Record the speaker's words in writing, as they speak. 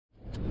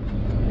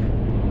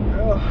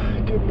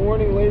Good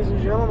morning, ladies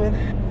and gentlemen.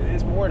 It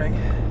is morning.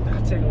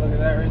 Take a look at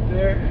that right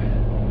there.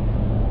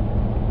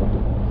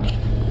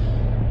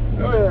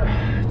 Oh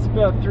yeah, it's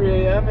about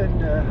 3 a.m. and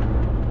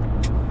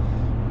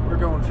we're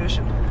going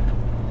fishing.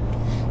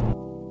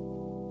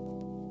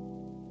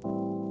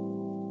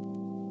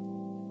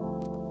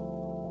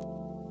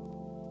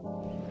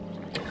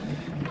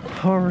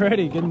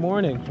 Alrighty, good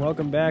morning.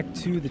 Welcome back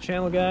to the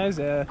channel, guys.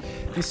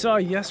 You saw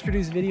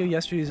yesterday's video,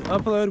 yesterday's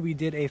upload. We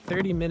did a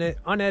 30-minute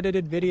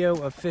unedited video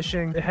of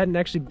fishing. I hadn't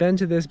actually been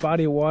to this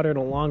body of water in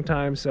a long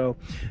time, so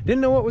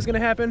didn't know what was gonna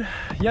happen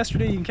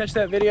yesterday. You can catch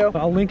that video.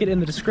 I'll link it in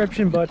the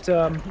description, but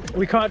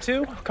we caught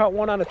two. Caught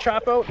one on a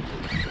chop boat.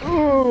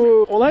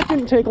 Ooh, well, that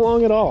didn't take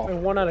long at all.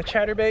 And one on a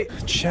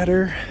chatterbait.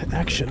 Chatter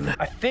action.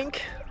 I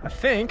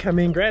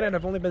mean, granted,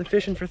 I've only been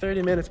fishing for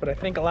 30 minutes, but I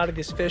think a lot of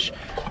these fish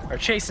are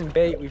chasing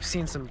bait. We've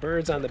seen some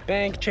birds on the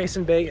bank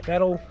chasing bait.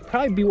 That'll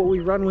probably be what we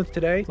run with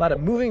today. A lot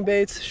of moving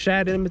baits,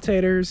 shad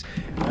imitators.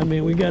 I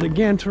mean, we got a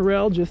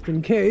gantarelle just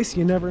in case,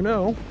 you never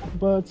know.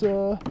 But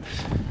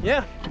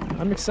yeah,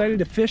 I'm excited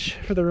to fish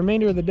for the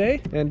remainder of the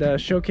day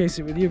and showcase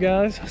it with you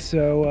guys.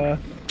 So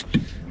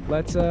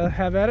let's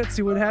have at it,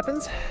 see what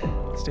happens.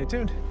 Stay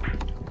tuned.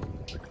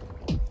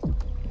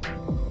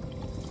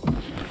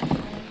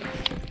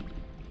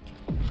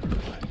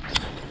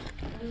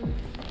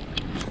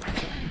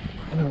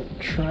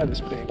 Try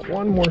this bank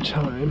one more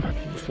time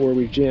before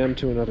we jam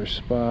to another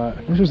spot.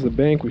 This was the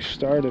bank we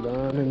started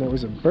on, and there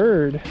was a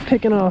bird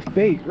picking off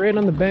bait right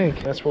on the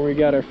bank. That's where we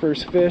got our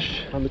first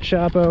fish on the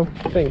Chapo.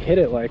 I think hit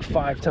it like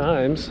 5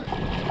 times.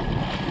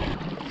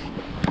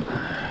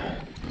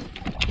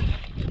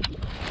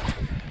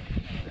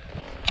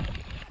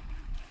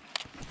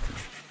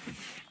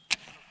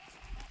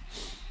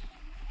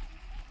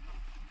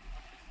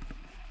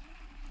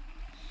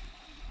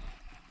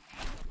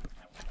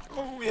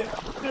 Oh yeah,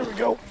 there we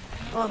go.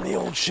 On the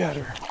old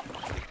shatter.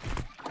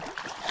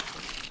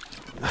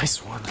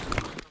 Nice one.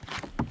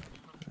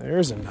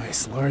 There's a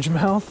nice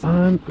largemouth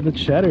on the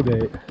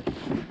chatterbait.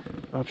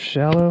 Up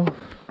shallow.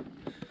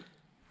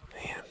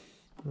 Man,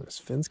 this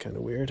fin's kind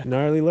of weird.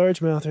 Gnarly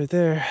largemouth right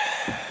there.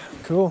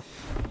 Cool.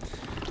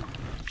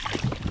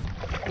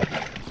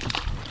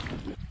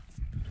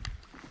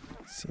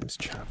 Seems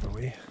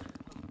choppo-y.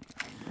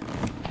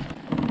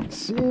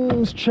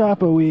 Seems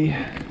choppo-y.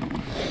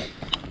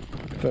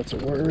 If that's a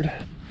word.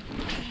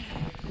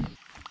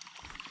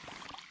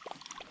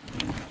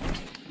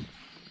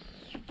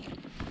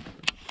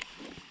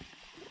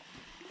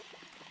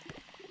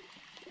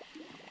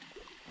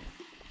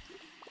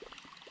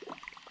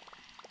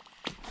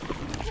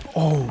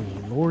 Oh,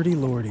 lordy,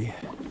 lordy.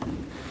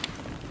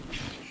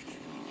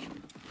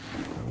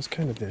 That was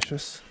kind of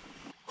vicious.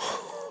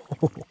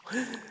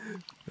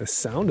 The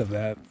sound of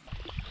that.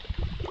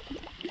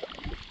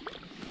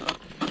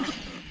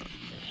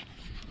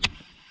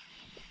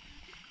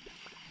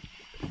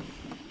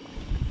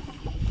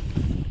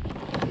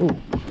 Ooh,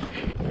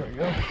 there we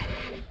go.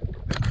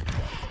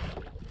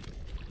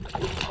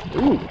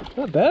 Ooh,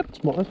 not that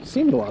small. It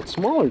seemed a lot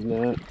smaller than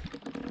that.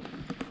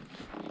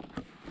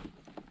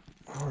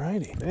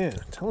 Alrighty, man,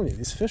 I'm telling you,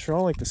 these fish are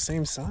all like the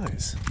same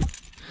size.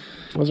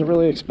 Wasn't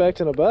really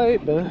expecting a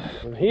bite, but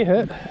when he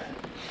hit,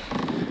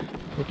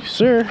 thank you,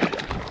 sir.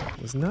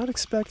 Was not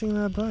expecting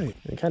that bite.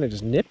 I kind of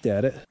just nipped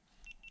at it.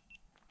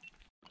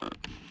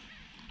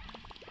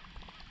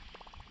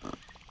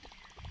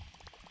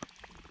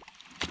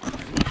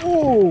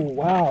 Oh,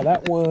 wow,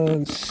 that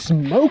one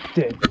smoked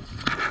it.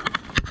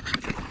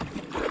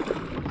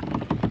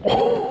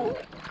 Oh,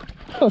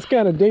 I was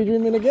kind of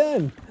daydreaming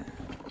again.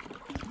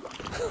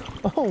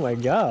 Oh my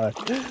god.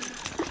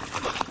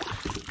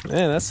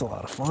 Man, that's a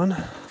lot of fun.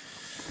 That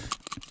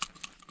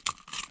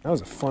was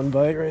a fun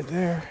bite right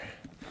there.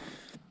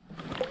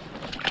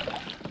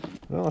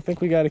 Well, I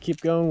think we got to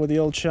keep going with the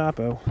old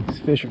Chapo. These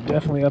fish are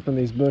definitely up in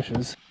these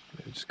bushes.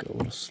 Maybe just go a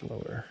little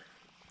slower.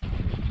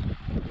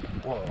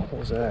 Whoa, what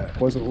was that?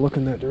 Wasn't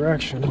looking that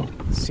direction.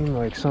 It seemed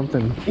like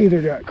something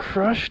either got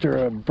crushed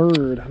or a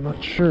bird. I'm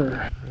not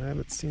sure. I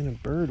haven't seen a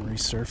bird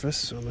resurface,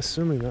 so I'm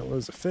assuming that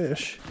was a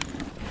fish.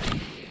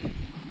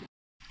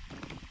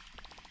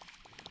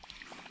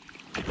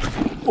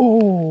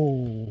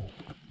 Oh!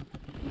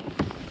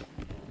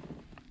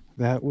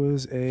 That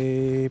was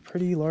a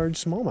pretty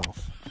large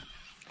smallmouth.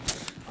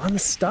 On the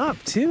stop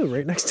too,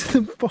 right next to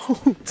the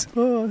boat.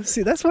 Oh,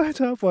 see, that's why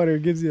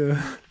topwater gives you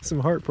some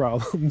heart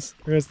problems.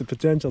 Or has the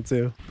potential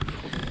to.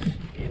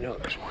 You know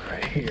there's one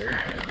right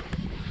here.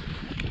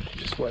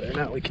 Just whether or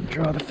not we can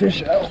draw the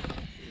fish out.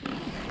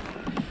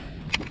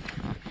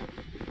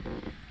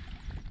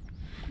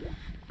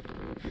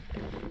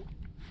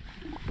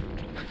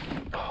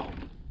 Oh.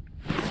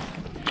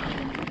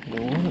 You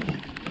know what? I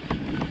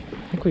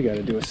think we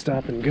gotta do a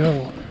stop and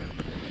go.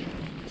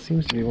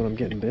 Seems to be when I'm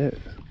getting bit.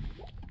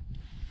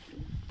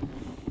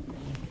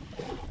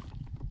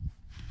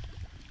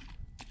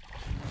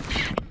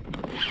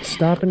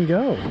 Stop and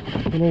go.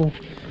 A little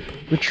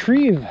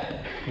retrieve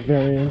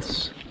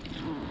variance.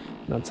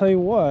 And I'll tell you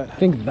what, I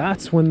think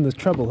that's when the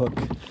treble hook,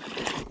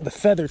 the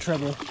feather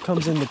treble,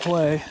 comes into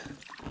play.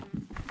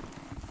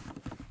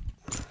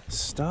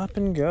 Stop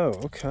and go.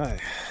 Okay.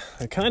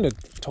 It kind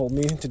of told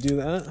me to do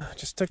that. It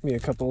just took me a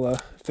couple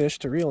of fish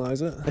to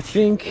realize it. I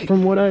think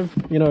from what I've,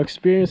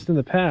 experienced in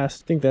the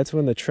past, I think that's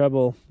when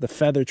the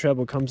feather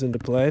treble comes into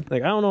play.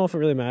 Like, I don't know if it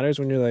really matters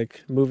when you're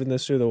like moving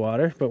this through the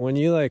water, but when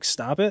you like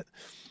stop it,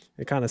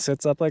 it kind of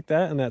sits up like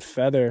that, and that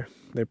feather,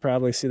 they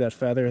probably see that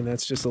feather, and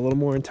that's just a little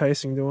more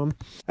enticing to them.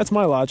 That's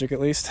my logic, at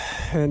least.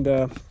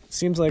 And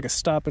seems like a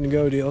stop and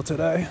go deal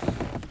today.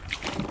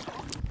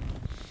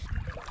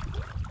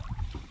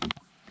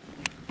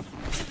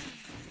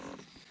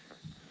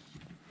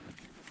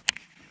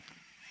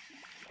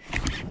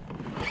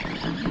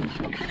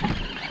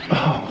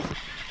 Oh,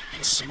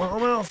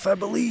 smallmouth, I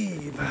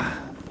believe.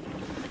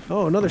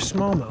 Oh, another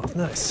smallmouth.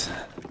 Nice.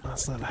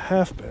 That's not a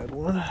half bad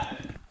one.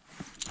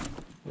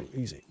 Oh,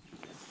 easy.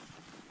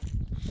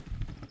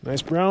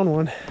 Nice brown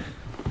one.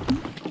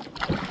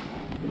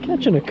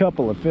 Catching a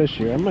couple of fish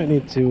here. I might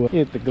need to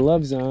get the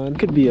gloves on.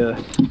 Could be a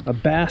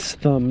bass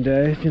thumb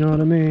day, if you know what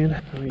I mean.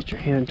 Don't get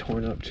your hand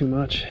torn up too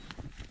much.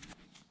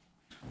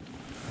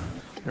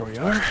 There we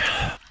are.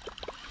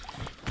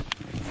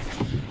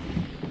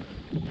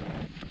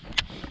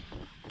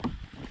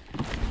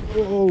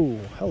 Oh,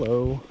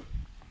 hello.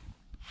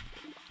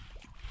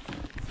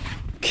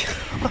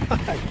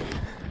 God.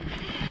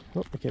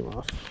 Oh, it came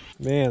off.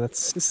 Man,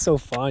 it's just so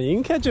fun. You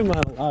can catch them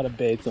on a lot of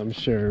baits, I'm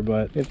sure,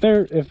 but if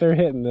they're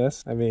hitting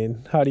this, I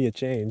mean, how do you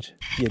change?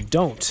 You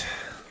don't.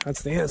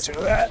 That's the answer to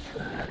that.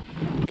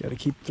 Gotta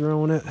keep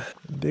throwing it.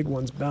 The big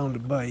one's bound to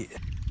bite.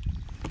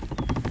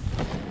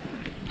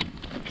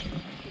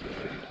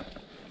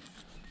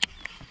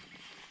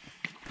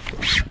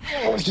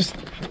 Oh, it's just...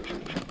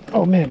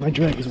 Oh man, my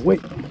drag is way...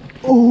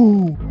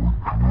 Oh!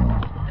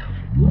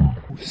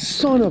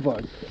 Son of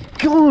a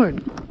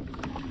gun!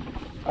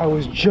 I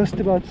was just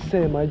about to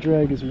say my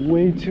drag is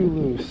way too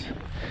loose.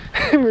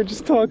 We were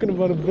just talking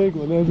about a big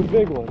one. That was a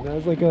big one. That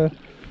was like I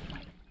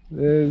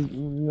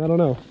don't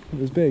know. It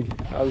was big.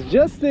 I was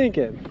just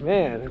thinking,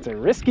 man, it's a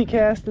risky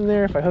cast in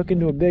there. If I hook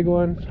into a big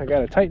one, I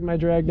gotta tighten my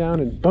drag down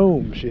and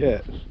boom, she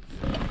hit.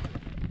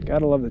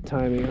 Gotta love the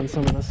timing on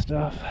some of this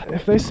stuff.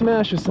 If they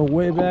smash us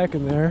way back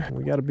in there,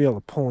 we gotta be able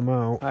to pull them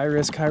out. High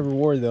risk, high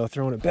reward though,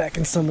 throwing it back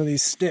in some of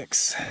these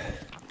sticks.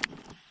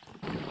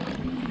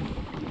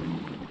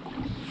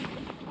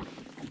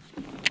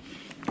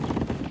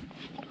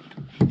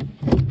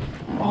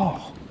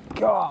 Oh,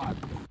 God.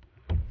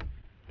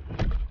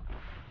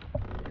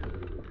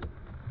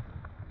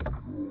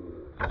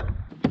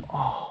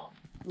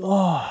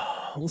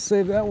 Oh, we'll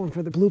save that one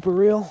for the blooper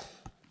reel.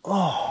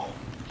 Oh,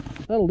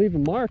 that'll leave a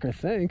mark, I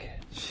think.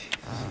 Jeez.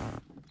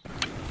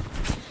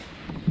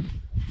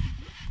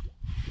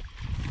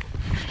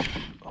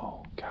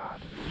 Oh,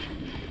 God.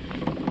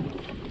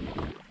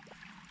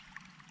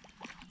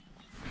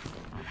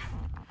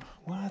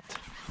 What?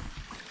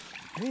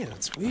 Man,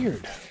 it's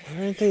weird.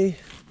 Why aren't they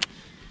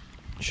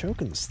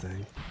choking this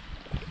thing?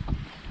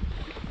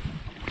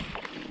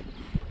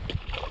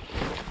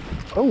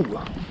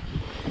 Oh,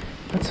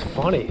 that's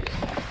funny.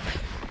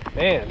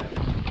 Man.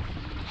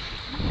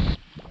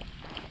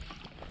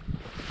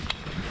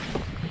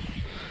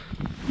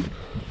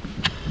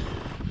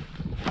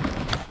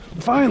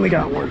 Finally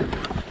got one.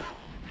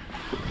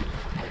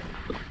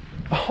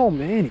 Oh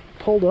man, he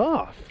pulled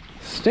off.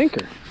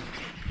 Stinker.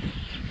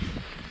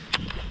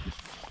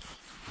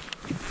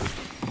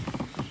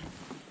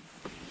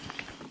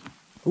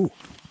 Ooh.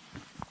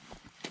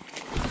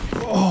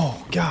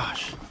 Oh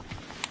gosh.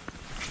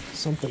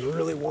 Something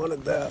really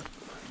wanted that.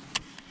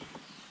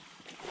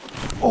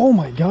 Oh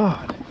my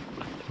God.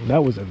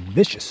 That was a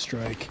vicious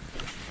strike.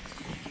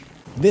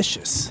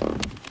 Vicious.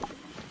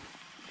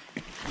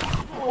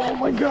 Oh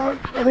my God.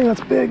 I think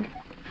that's big.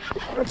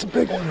 That's a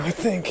big one, I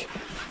think.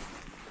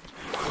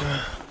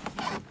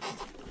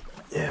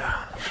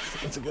 Yeah,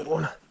 that's a good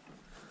one.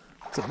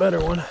 It's a better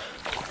one.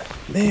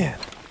 Man.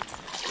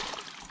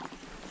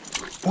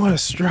 What a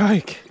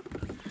strike.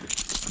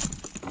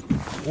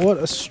 What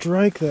a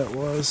strike that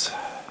was.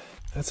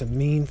 That's a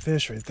mean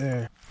fish right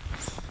there.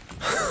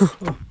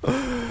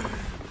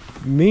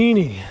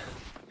 Meanie.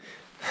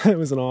 That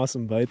was an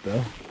awesome bite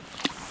though.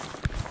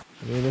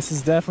 I mean, this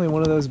is definitely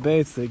one of those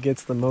baits that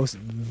gets the most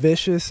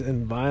vicious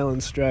and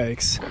violent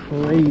strikes.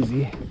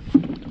 Crazy.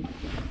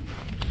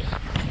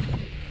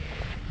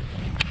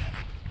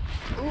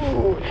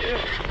 Oh,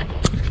 yeah.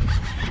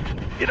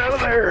 Get out of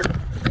there.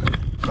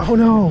 Oh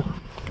no.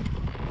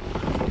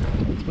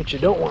 That's what you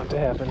don't want to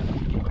happen.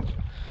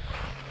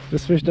 If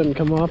this fish doesn't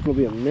come off, it'll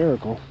be a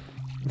miracle.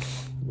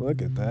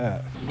 Look at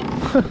that.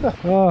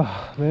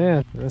 Oh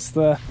man, that's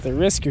the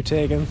risk you're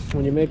taking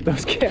when you make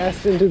those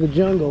casts into the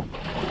jungle.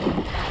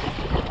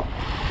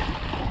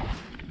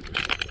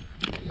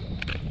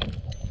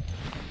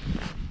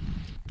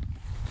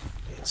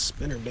 Yeah,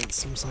 spinnerbait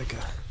seems like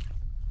a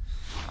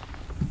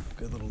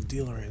good little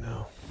deal right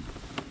now.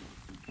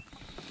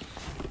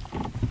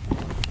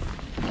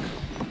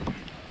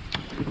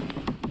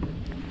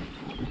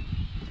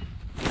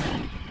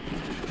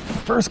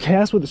 First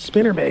cast with a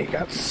spinnerbait,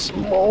 got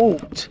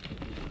smoked.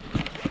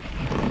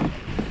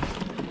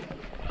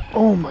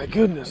 Oh my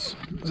goodness.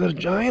 Is that a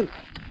giant?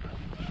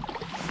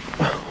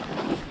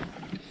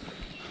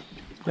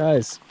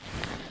 Guys,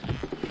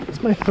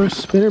 it's my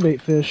first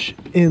spinnerbait fish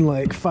in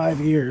like 5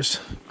 years.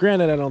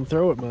 Granted, I don't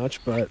throw it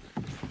much, but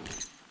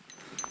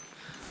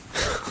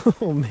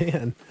oh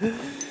man.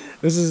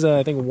 This is,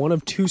 I think, one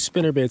of 2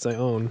 spinnerbaits I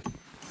own.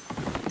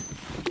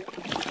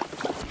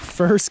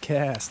 First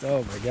cast.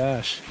 Oh my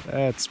gosh.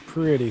 That's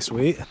pretty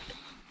sweet.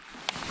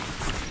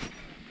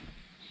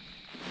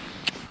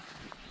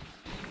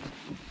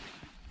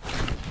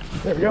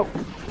 There we go.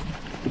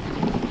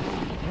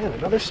 Man,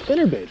 another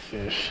spinnerbait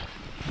fish.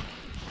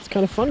 It's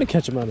kind of fun to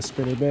catch them on a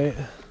spinnerbait.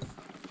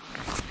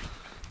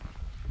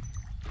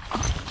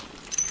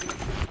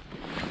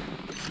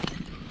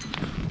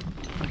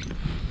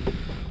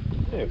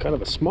 Yeah, kind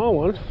of a small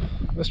one,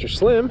 Mr.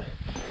 Slim.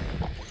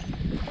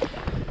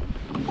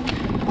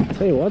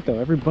 Tell you what though,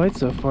 every bite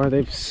so far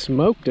they've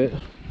smoked it.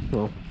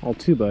 Well, all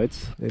 2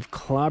 bites. They've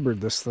clobbered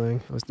this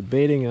thing. I was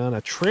debating on a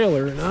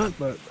trailer or not,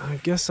 but I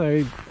guess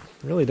I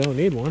really don't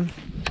need one.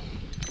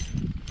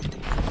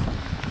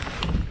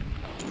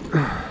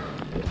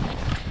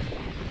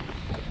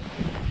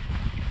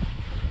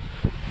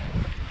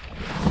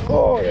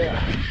 Oh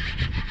yeah.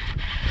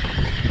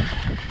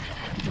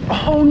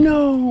 Oh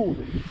no!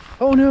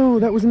 Oh no,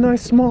 that was a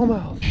nice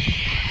smallmouth.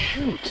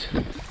 Shoot.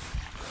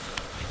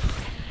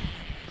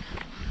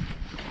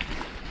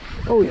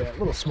 Oh yeah, a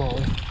little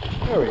smaller.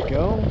 There we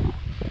go.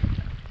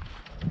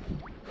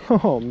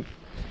 Oh,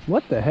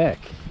 what the heck?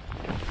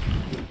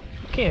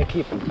 Can't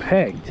keep them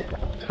pegged.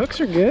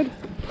 Hooks are good.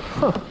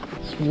 Huh,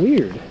 it's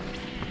weird.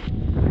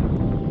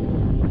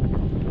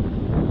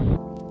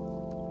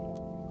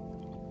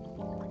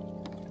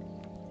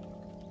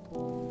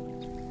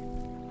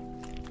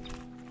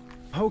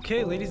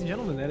 Okay, ladies and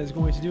gentlemen, that is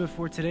going to do it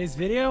for today's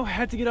video.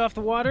 Had to get off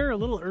the water a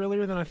little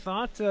earlier than I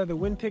thought. The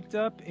wind picked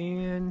up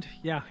and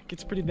yeah, it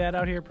gets pretty bad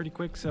out here pretty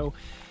quick, so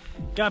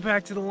got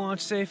back to the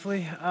launch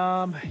safely.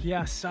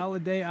 Yeah,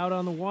 solid day out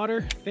on the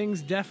water.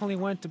 Things definitely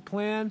went to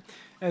plan.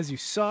 As you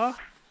saw,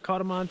 caught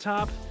them on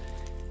top.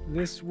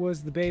 This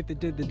was the bait that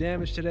did the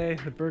damage today,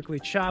 the Berkeley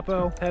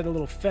Chapo. Had a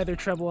little feather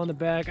treble on the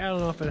back. I don't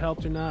know if it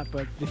helped or not,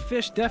 but the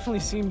fish definitely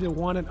seemed to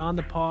want it on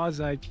the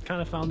paws. I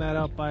kind of found that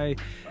out by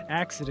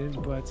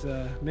accident, but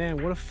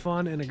man, what a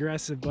fun and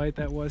aggressive bite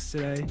that was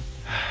today.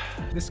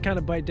 This kind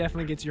of bite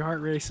definitely gets your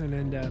heart racing,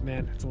 and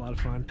man, it's a lot of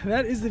fun.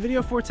 That is the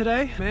video for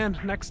today. Man,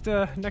 next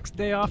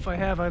day off I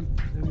have,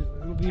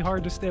 it'll be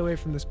hard to stay away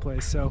from this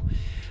place. So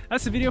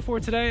that's the video for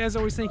today. As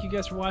always, thank you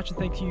guys for watching.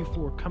 Thank you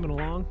for coming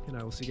along, and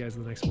I will see you guys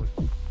in the next one.